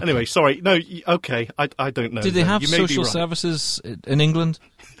 brilliant. Okay. Anyway, sorry. No, okay, I don't know. Do they then. have You may be social right. services in England?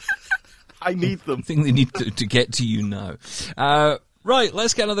 I need them. I think they need to get to you now. Right,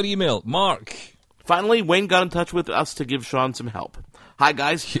 let's get another email. Mark. Finally, Wayne got in touch with us to give Sean some help. Hi,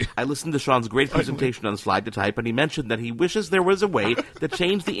 guys. I listened to Sean's great presentation on Slide to Type, and he mentioned that he wishes there was a way to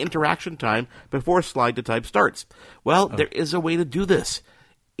change the interaction time before Slide to Type starts. Well, there is a way to do this.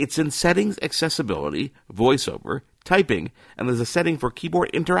 It's in Settings, Accessibility, VoiceOver, Typing, and there's a setting for keyboard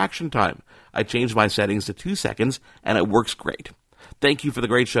interaction time. I changed my settings to 2 seconds, and it works great. Thank you for the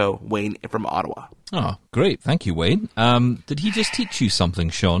great show, Wayne from Ottawa. Oh, great. Thank you, Wayne. Did he just teach you something,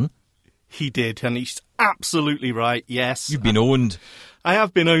 Sean? He did, and he's absolutely right. Yes, You've been owned. I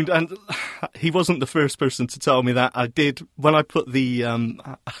have been owned, and he wasn't the first person to tell me that. I did, when I put the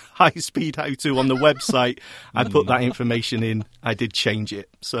high-speed how-to on the website, I put that information in. I did change it.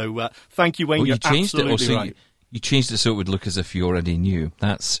 So thank you, Wayne. Oh, You're you changed it? absolutely So right. you changed it so it would look as if you already knew.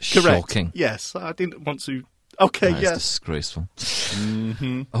 That's Correct. shocking. Yes, I didn't want to. Okay, That's yes. disgraceful.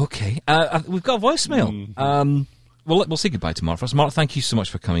 Okay. We've got a voicemail. We'll say goodbye to Mark first. Mark, thank you so much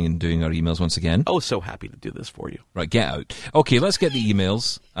for coming and doing our emails once again. Oh, so happy to do this for you. Right, get out. Okay, let's get the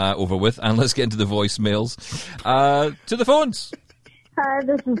emails over with, and let's get into the voicemails. To the phones. Hi,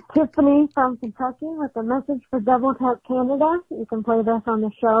 this is Tiffany from Kentucky with a message for Double Tap Canada. You can play this on the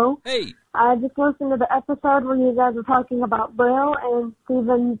show. Hey. I just listened to the episode where you guys were talking about Braille and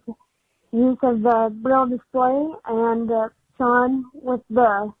Stephen's use of the Braille display and Sean with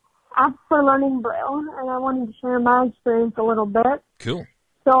the apps for learning Braille. And I wanted to share my experience a little bit. Cool.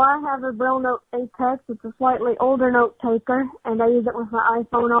 So I have a Braille Note Apex. It's a slightly older note taker, and I use it with my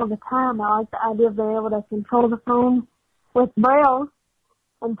iPhone all the time. I like the idea of being able to control the phone with Braille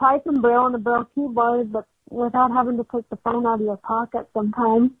and type in Braille on the Braille keyboard, but without having to take the phone out of your pocket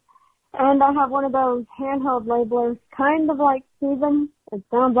sometimes. And I have one of those handheld labelers, kind of like Steven. It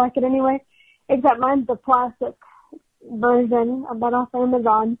sounds like it anyway, except mine's the plastic version I bought off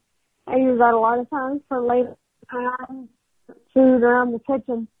Amazon. I use that a lot of times for labeling food around the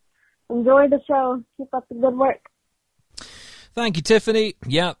kitchen. Enjoy the show. Keep up the good work. Thank you, Tiffany.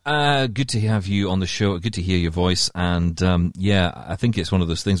 Yeah, good to have you on the show. Good to hear your voice. And I think it's one of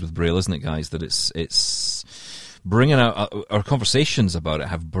those things with Braille, isn't it, guys? That it's bringing out our conversations about it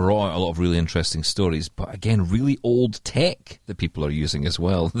have brought a lot of really interesting stories. But again, really old tech that people are using as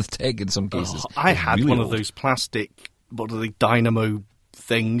well. The tech in some cases. I is had really one old. of those plastic, what are they, dynamo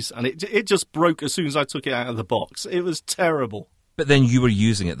things, and it just broke as soon as I took it out of the box. It was terrible. But then you were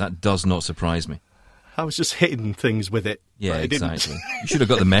using it. That does not surprise me. I was just hitting things with it. Yeah, but it didn't. exactly. You should have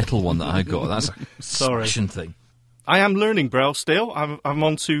got the metal one that I got. That's a Sorry. smashing thing. I am learning Braille still. I'm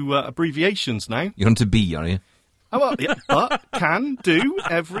on to abbreviations now. You're on to B, are you? Oh, well, yeah, but, can, do,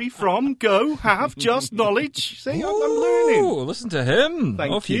 every, from, go, have, just, knowledge. See, I'm learning. Ooh, listen to him.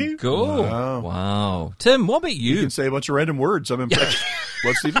 Thank Off you you. go. Wow. Tim, what about You you? can say a bunch of random words. I'm impressed.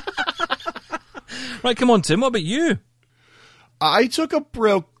 What, Stephen? Right, come on, Tim. What about you? I took a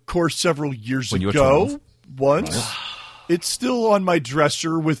Braille course several years When you were ago. 12? Once. It's still on my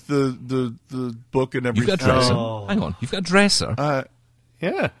dresser with the book and You've everything. got a dresser. Oh. Hang on. You've got a dresser.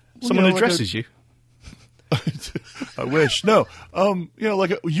 Yeah. Someone know, who like dresses you. I wish. No.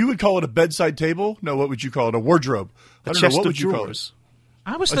 You would call it a bedside table. No, what would you call it? A wardrobe. I A don't know. chest What of would you call it? drawers.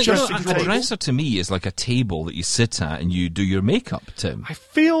 I was thinking Adjusting a table. dresser to me is like a table that you sit at and you do your makeup, Tim. I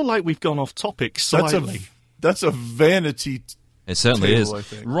feel like we've gone off topic slightly. That's a vanity. It certainly table, is. I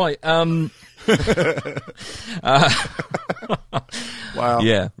think. Right. Wow.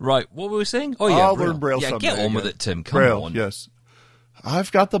 Yeah. Right. What were we saying? Oh, yeah. I'll learn Braille Yeah, someday get on with again. it, Tim. Come Braille, on. yes.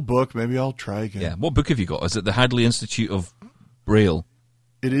 I've got the book. Maybe I'll try again. Yeah. What book have you got? Is it the Hadley Institute of Braille?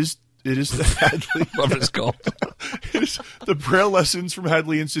 It is the Hadley. Whatever it's called. It is the Braille Lessons from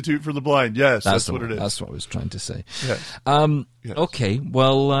Hadley Institute for the Blind. Yes, that's the what one. it is. That's what I was trying to say. Yes. Yes. Okay,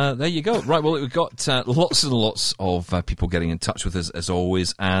 well, there you go. Right, well, we've got lots and lots of people getting in touch with us, as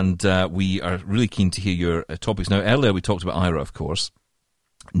always, and we are really keen to hear your topics. Now, earlier we talked about Aira, of course.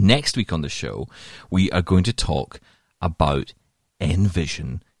 Next week on the show, we are going to talk about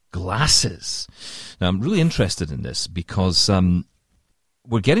Envision glasses. Now, I'm really interested in this because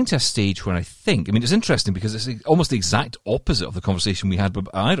we're getting to a stage where it's interesting because it's almost the exact opposite of the conversation we had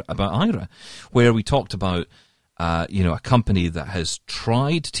about Aira, where we talked about a company that has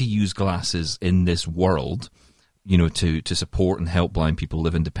tried to use glasses in this world, to support and help blind people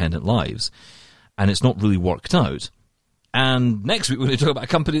live independent lives, and it's not really worked out. And next week we're going to talk about a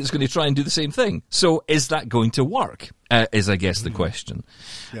company that's going to try and do the same thing. So is that going to work? Is, I guess, the question.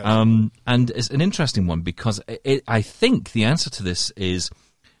 Yes. And it's an interesting one because I think the answer to this is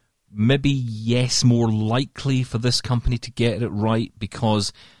maybe yes, more likely for this company to get it right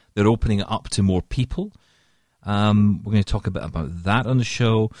because they're opening it up to more people. We're going to talk a bit about that on the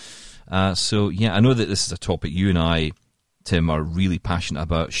show. So, yeah, I know that this is a topic you and I, Tim, are really passionate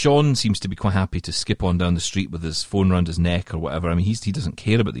about. Sean seems to be quite happy to skip on down the street with his phone around his neck or whatever. I mean, he doesn't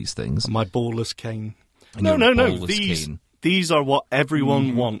care about these things. My ballless cane. And No. your ballless cane. These are what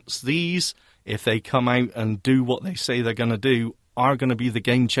everyone wants. These, if they come out and do what they say they're going to do, are going to be the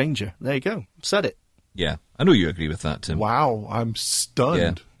game changer. There you go. Said it. Yeah, I know you agree with that, Tim. Wow, I'm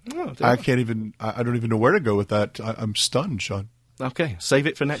stunned. Oh, I can't even. I don't even know where to go with that. I'm stunned, Sean. Okay, save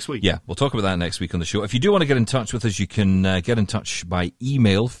it for next week. Yeah, we'll talk about that next week on the show. If you do want to get in touch with us, you can get in touch by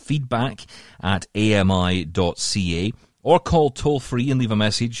email, feedback@ami.ca, or call toll-free and leave a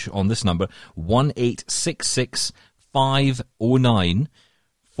message on this number, 1-866 509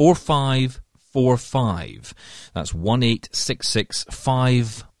 4545. That's 1-866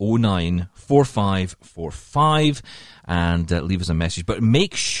 509 4545, and leave us a message. But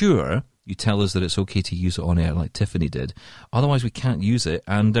make sure you tell us that it's okay to use it on air like Tiffany did. Otherwise, we can't use it,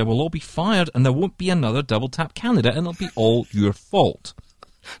 and we'll all be fired, and there won't be another Double Tap Canada, and it'll be all your fault.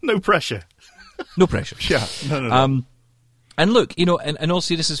 No pressure. No pressure. Yeah, no. And look, and all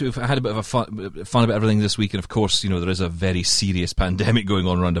seriousness, we've had a bit of fun about everything this week, and of course, there is a very serious pandemic going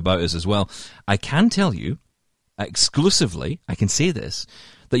on around about us as well. I can tell you, exclusively, I can say this,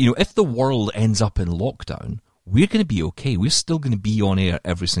 that, if the world ends up in lockdown, we're going to be okay. We're still going to be on air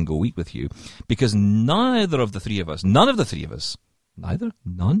every single week with you because none of the three of us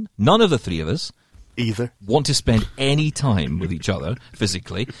Either. want to spend any time with each other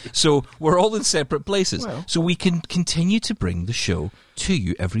physically. So we're all in separate places. So we can continue to bring the show to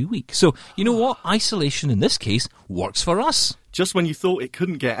you every week. So you know what? Isolation in this case works for us. Just when you thought it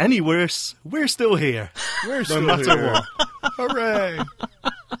couldn't get any worse, we're still here. We're still no matter here. what. Hooray!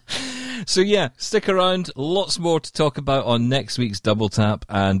 So yeah, stick around. Lots more to talk about on next week's Double Tap.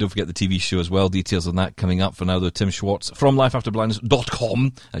 And don't forget the TV show as well. Details on that coming up. For now, though, Tim Schwartz from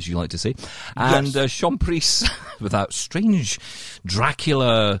lifeafterblindness.com, as you like to say. And Sean Priest with that strange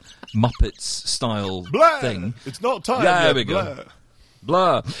Dracula Muppets style thing. It's not time Yeah, yet. there we go.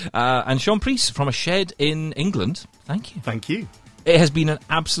 Blah. And Sean Priest from a shed in England. Thank you. Thank you. It has been an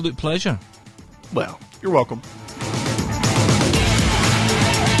absolute pleasure. Well, You're welcome.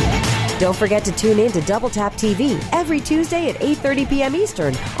 Don't forget to tune in to Double Tap TV every Tuesday at 8:30 p.m.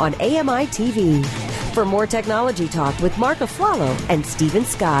 Eastern on AMI TV. For more technology talk with Mark Aflalo and Stephen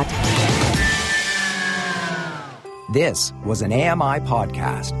Scott. This was an AMI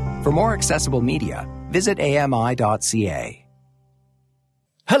podcast. For more accessible media, visit ami.ca.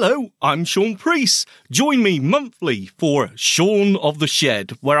 hello, I'm Sean Priest. Join me monthly for Shaun of the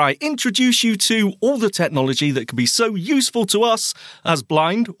Shed, where I introduce you to all the technology that can be so useful to us as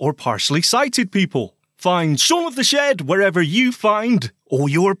blind or partially sighted people. Find Shaun of the Shed wherever you find all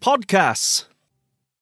your podcasts.